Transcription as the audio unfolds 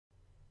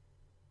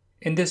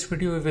In this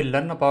video, we will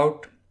learn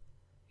about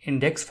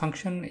index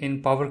function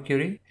in Power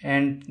Query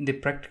and the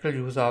practical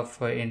use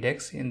of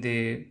index in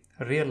the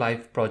real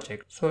life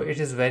project. So it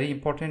is very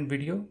important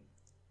video,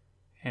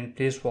 and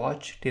please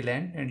watch till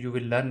end and you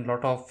will learn a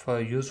lot of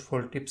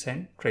useful tips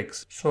and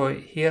tricks. So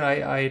here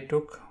I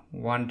took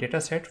one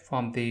data set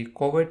from the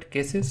COVID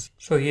cases.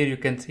 So here you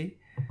can see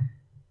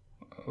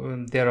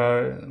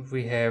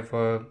we have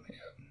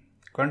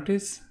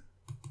countries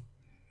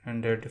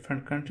and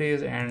different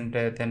countries, and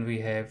then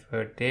we have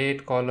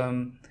date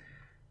column,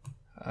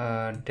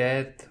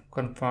 death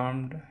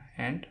confirmed,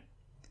 and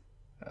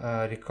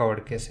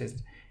recovered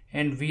cases,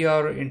 and we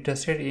are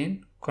interested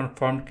in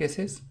confirmed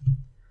cases.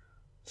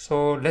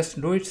 So let's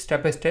do it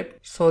step by step.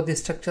 So the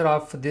structure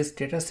of this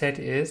data set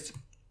is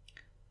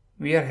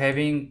we are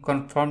having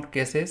confirmed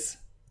cases.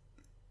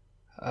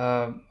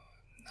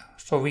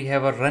 So we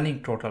have a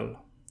running total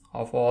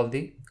of all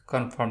the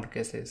confirmed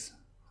cases,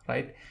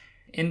 right?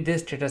 In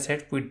this data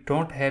set, we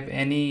don't have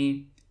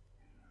any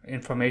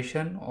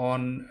information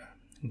on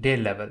day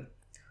level.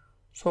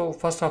 So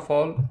first of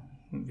all,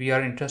 we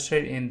are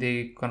interested in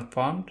the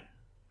confirmed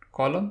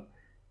column,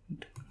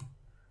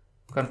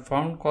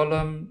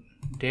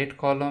 date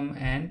column,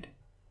 and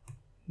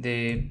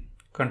the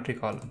country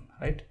column,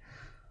 right?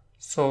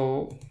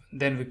 So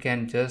then we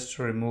can just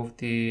remove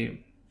the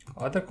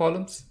other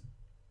columns,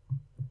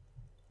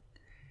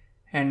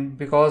 and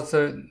because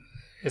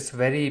it's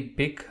very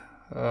big,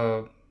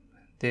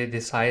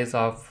 the size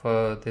of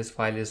this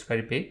file is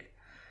very big,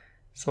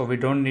 so we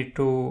don't need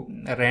to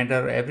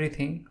render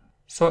everything.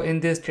 So in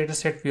this data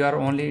set, we are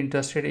only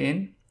interested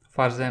in,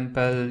 for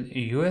example,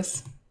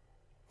 US.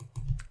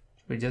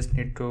 We just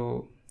need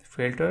to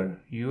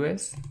filter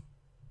US,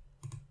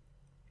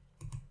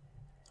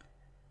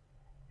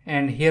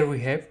 and here we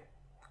have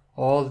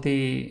all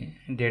the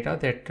data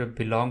that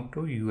belong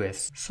to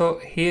US. So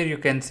here you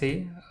can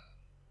see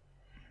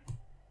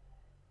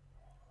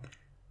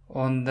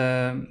on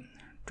the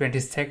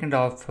 22nd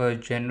of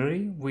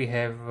January we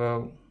have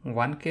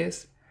one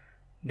case,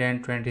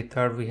 then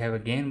 23rd we have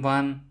again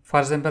one. For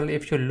example,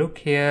 if you look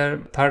here,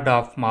 3rd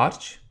of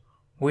March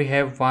we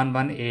have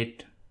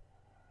 118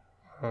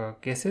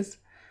 cases.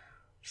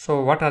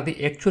 So what are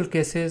the actual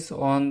cases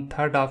on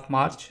 3rd of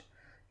March?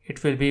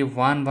 It will be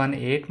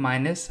 118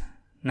 minus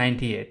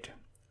 98,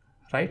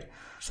 right?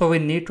 So we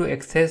need to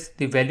access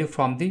the value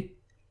from the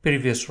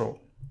previous row.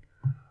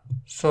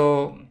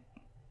 So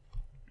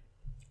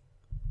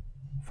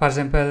for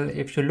example,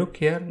 if you look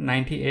here,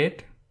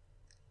 98,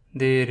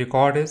 the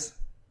record is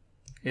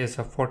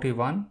a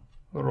 41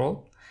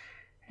 row,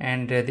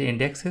 and the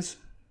index is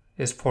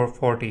for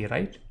 40,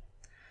 right?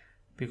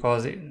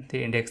 Because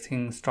the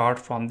indexing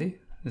starts from the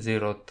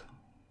zeroth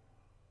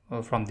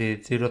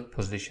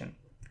position.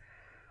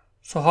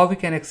 So how we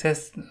can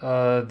access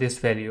this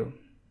value,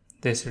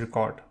 this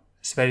record?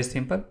 It's very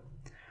simple.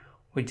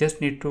 We just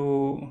need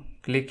to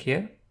click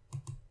here,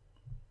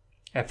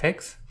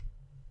 fx,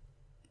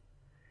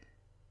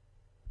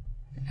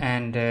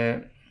 and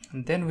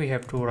then we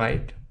have to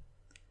write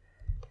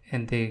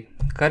in the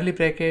curly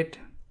bracket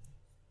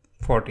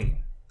 40,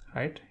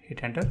 right?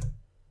 Hit enter,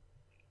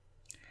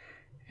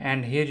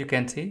 and here you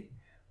can see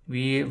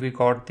we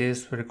got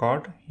this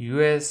record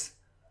US,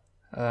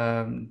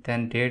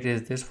 then date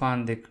is this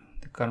one, the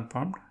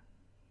confirmed,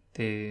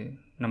 the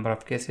number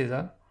of cases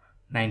are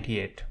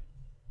 98,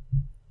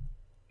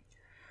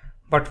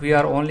 but we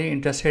are only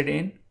interested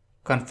in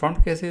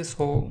confirmed cases.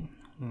 So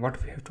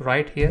what we have to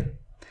write here,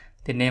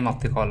 the name of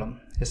the column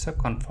is a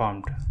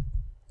confirmed,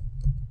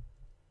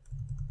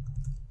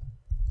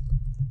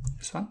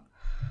 this one.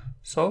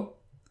 So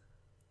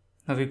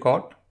now we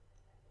got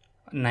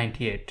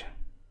 98.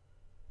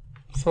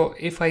 So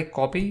if I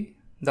copy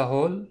the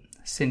whole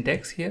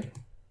syntax here,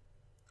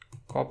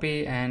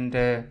 copy, and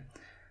then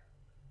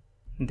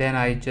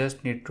I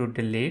just need to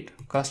delete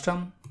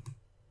custom,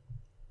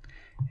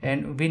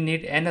 and we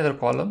need another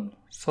column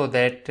so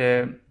that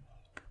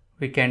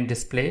we can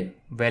display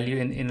value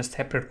in a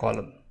separate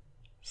column.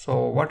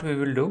 So what we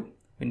will do,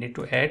 we need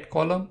to add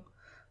column,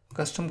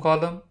 custom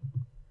column,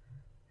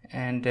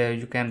 and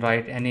you can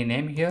write any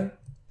name here,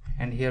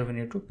 and here we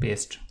need to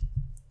paste,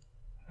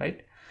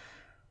 right?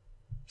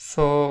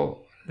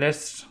 So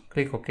let's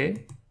click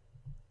OK,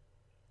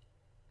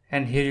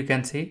 and here you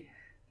can see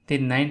the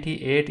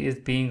 98 is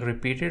being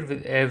repeated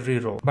with every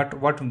row, but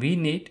what we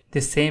need, the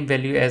same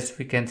value as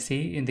we can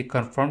see in the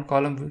confirmed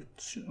column,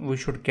 we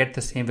should get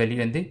the same value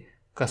in the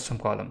custom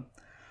column.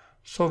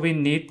 So we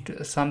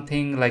need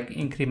something like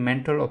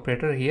incremental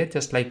operator here,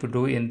 just like we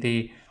do in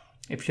the,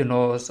 if you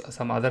know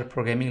some other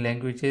programming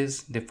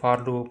languages, the for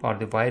loop or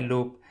the while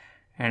loop,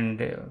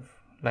 and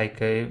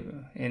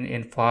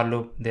in for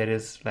loop there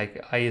is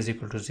like I is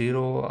equal to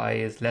 0, I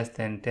is less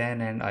than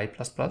 10, and I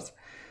plus plus,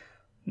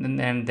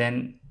 and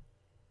then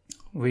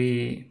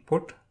we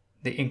put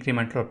the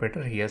incremental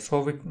operator here. So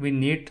we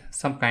need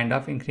some kind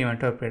of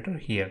incremental operator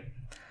here.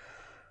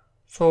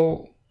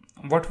 So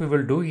what we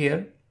will do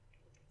here,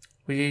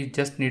 we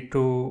just need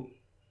to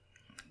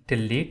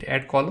delete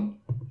add column,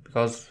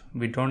 because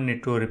we don't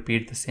need to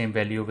repeat the same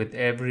value with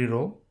every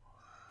row.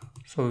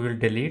 so we will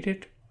delete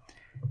it.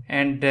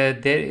 And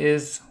there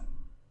is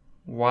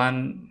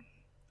one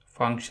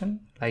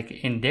function like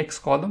index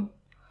column,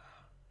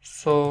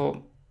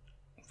 so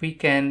we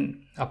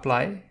can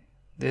apply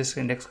this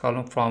index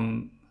column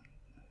from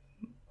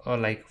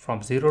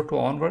from 0 to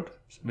onward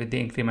with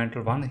the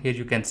incremental 1. Here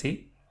you can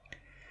see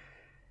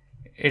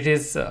it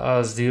is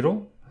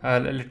 0.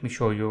 Let me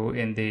show you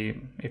in the,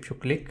 if you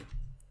click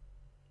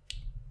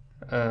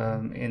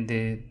in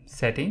the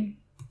setting,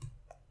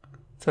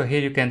 so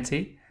here you can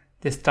see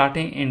the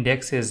starting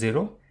index is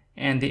 0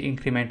 and the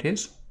increment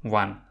is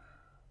 1.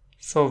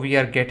 So we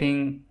are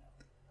getting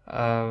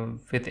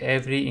with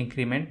every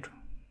increment,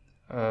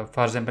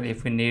 for example,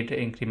 if we need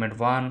increment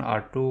 1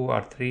 or 2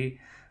 or 3,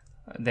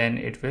 then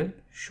it will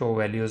show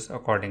values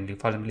accordingly.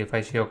 For example, if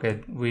I say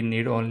okay, we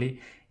need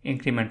only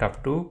increment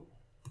of 2,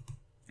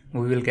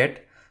 we will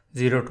get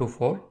 0, 2,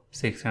 4,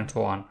 6 and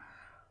so on,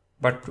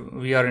 but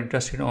we are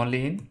interested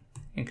only in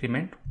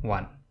increment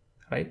 1,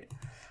 right?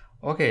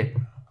 Okay,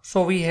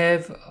 so we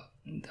have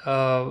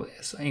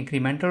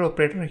incremental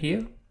operator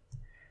here,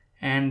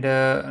 and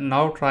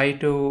now try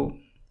to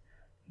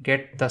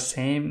get the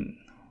same.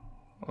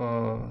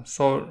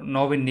 So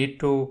now we need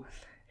to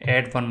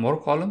add one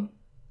more column,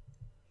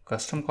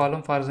 custom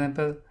column for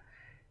example,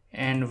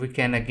 and we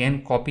can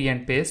again copy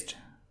and paste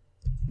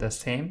the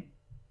same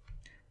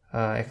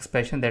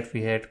expression that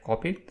we had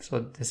copied. So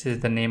this is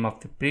the name of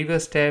the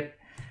previous step,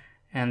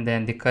 and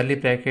then the curly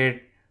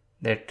bracket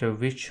that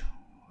which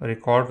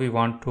record we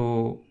want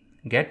to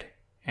get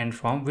and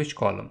from which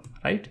column,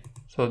 right?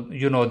 So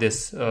you know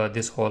this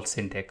this whole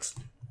syntax.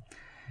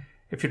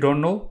 If you don't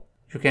know,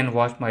 you can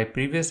watch my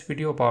previous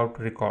video about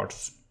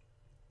records.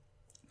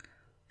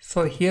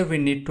 So here we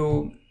need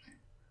to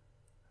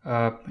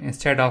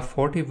instead of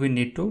 40, we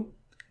need to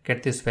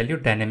get this value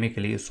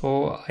dynamically.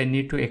 So I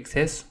need to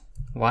access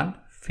one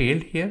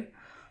field here.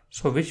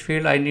 So which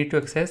field I need to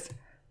access?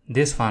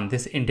 This one,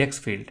 this index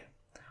field.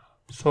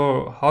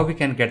 So how we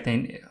can get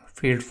the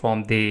field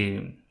from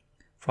the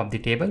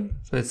table?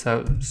 So it's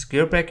a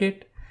square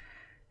bracket,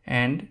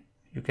 and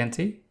you can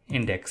see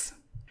index,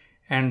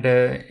 and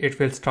it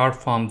will start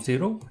from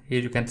 0. Here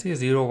you can see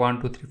 0,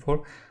 1, 2, 3,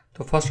 4.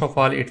 So first of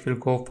all it will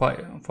go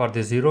for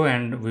the 0,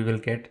 and we will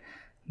get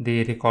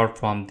the record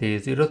from the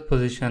 0th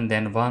position,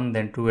 then 1,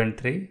 then 2 and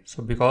 3.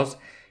 So because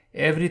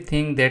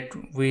everything that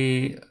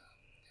we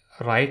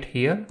write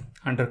here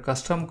under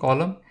custom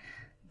column,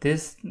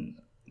 this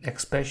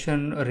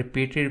expression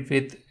repeated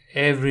with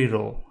every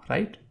row,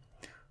 right?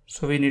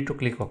 So we need to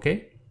click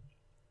OK.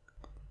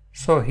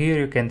 So here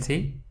you can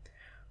see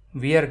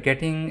we are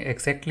getting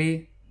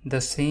exactly the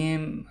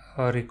same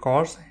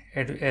records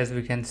as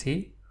we can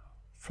see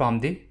from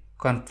the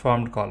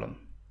confirmed column,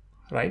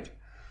 right?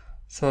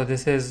 So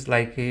this is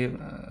like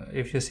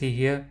if you see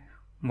here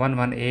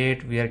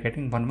 118, we are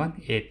getting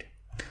 118.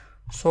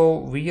 So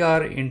we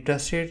are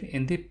interested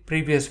in the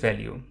previous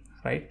value,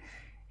 right?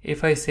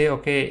 If I say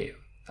okay,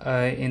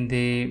 in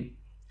the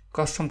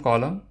custom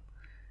column,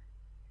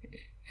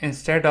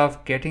 instead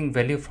of getting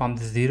value from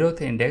the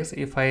 0th index,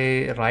 if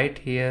I write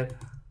here,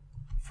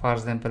 for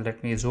example,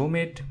 let me zoom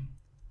it.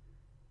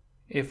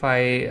 If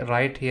I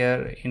write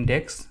here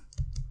index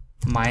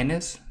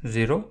minus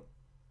 0,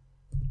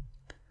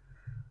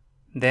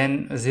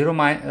 then 0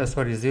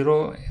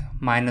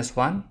 minus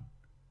 1,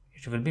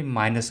 it will be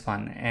minus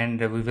 1, and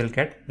we will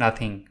get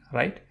nothing,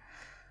 right?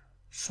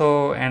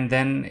 So and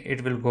then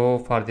it will go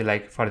for the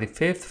for the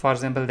 5th, for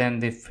example, then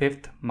the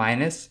 5th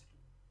minus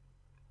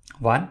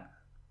 1,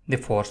 the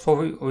 4. So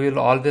we will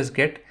always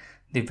get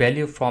the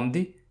value from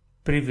the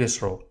previous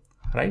row,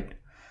 right?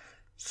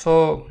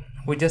 So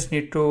we just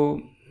need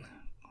to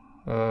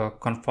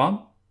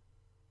confirm.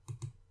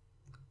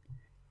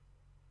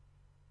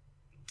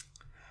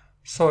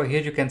 So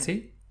here you can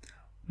see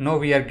now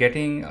we are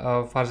getting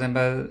for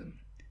example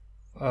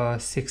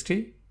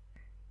 60.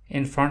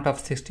 In front of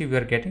 60 we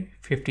are getting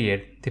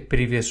 58, the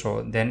previous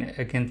row, then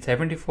again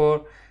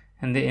 74,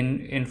 and then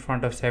in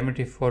front of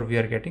 74 we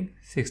are getting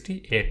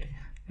 68.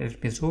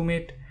 Let me zoom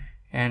it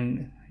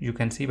and you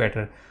can see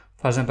better.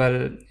 For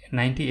example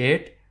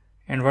 98,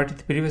 and what is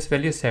the previous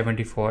value?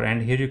 74,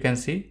 and here you can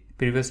see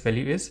previous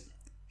value is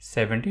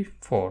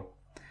 74.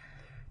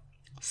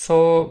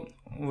 So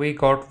we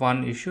got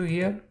one issue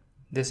here.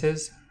 This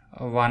is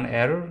one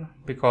error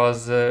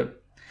because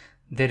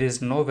there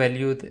is no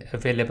value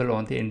available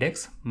on the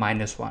index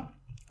minus 1.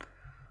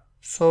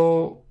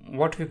 So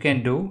what we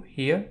can do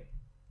here,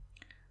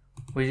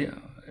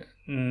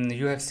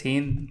 you have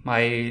seen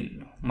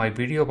my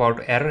video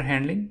about error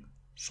handling,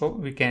 so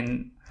we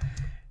can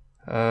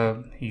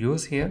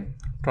use here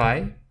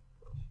try.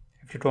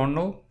 If you don't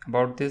know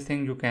about this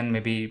thing, you can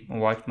maybe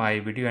watch my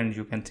video and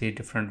you can see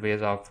different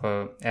ways of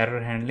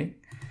error handling.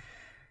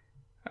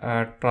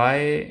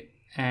 Try,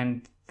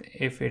 and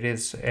if it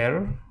is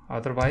error,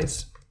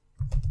 otherwise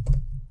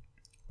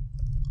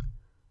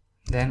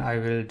then I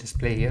will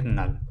display here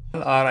null,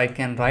 or I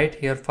can write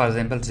here for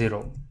example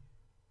 0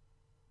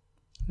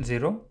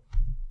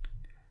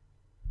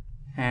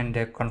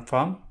 and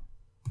confirm.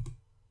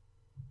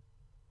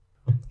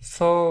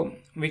 So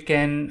we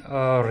can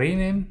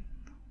rename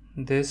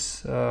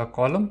this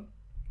column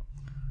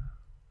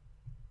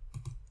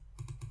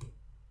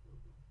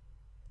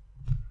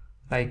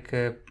like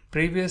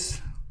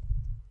previous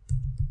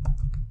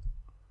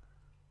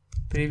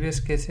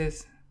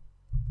cases,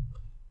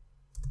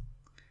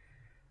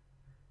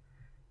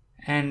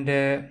 and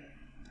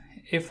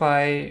if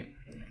I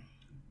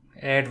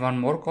add one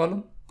more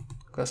column,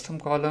 custom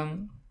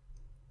column,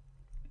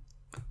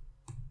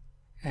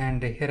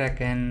 and here I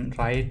can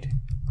write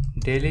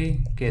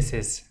daily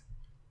cases,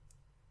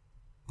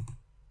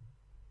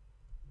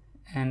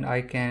 and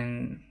I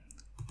can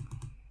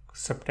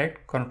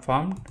subtract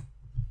confirmed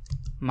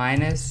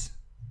minus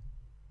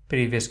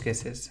previous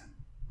cases.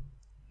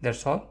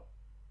 That's all.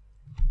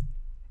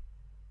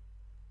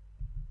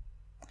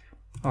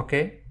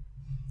 Okay,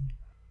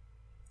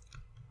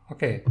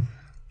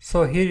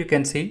 so here you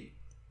can see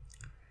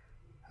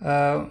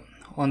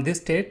on this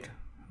state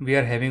we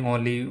are having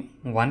only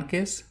one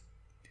case,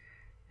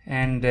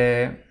 and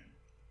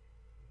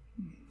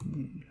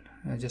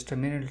just a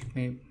minute, let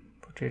me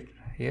put it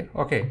here.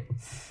 Okay,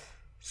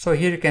 so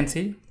here you can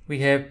see we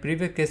have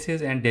previous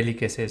cases and daily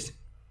cases,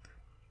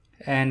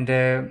 and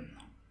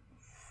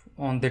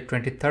on the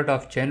 23rd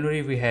of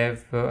January we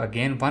have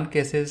again one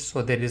cases,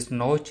 so there is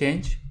no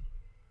change,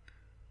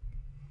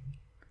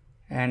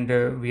 and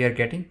we are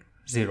getting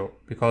 0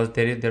 because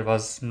there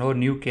was no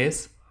new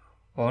case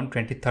on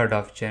 23rd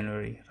of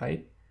January,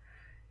 right?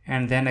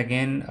 And then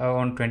again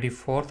on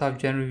 24th of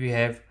January we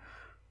have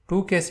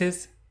 2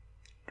 cases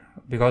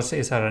because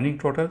it's a running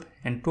total,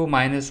 and 2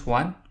 minus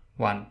 1,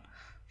 1,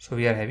 so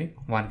we are having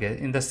 1 case.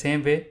 In the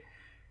same way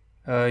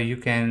you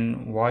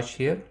can watch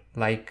here,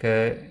 like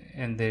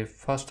in the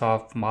 1st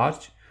of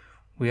March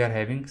we are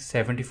having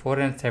 74,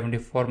 and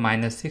 74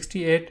 minus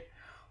 68.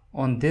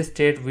 On this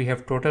date we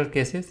have total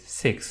cases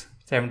 6.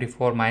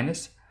 74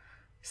 minus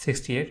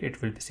 68,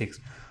 it will be 6.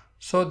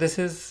 So this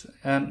is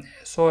in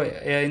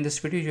this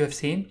video you have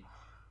seen,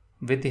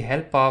 with the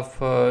help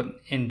of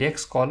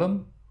index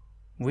column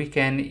we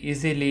can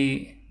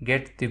easily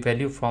get the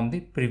value from the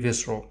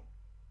previous row.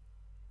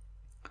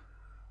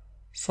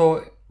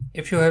 So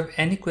if you have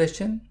any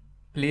question,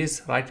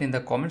 please write in the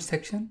comment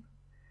section,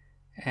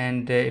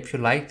 and if you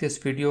like this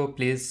video,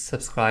 please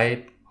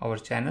subscribe our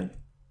channel.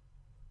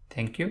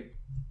 Thank you.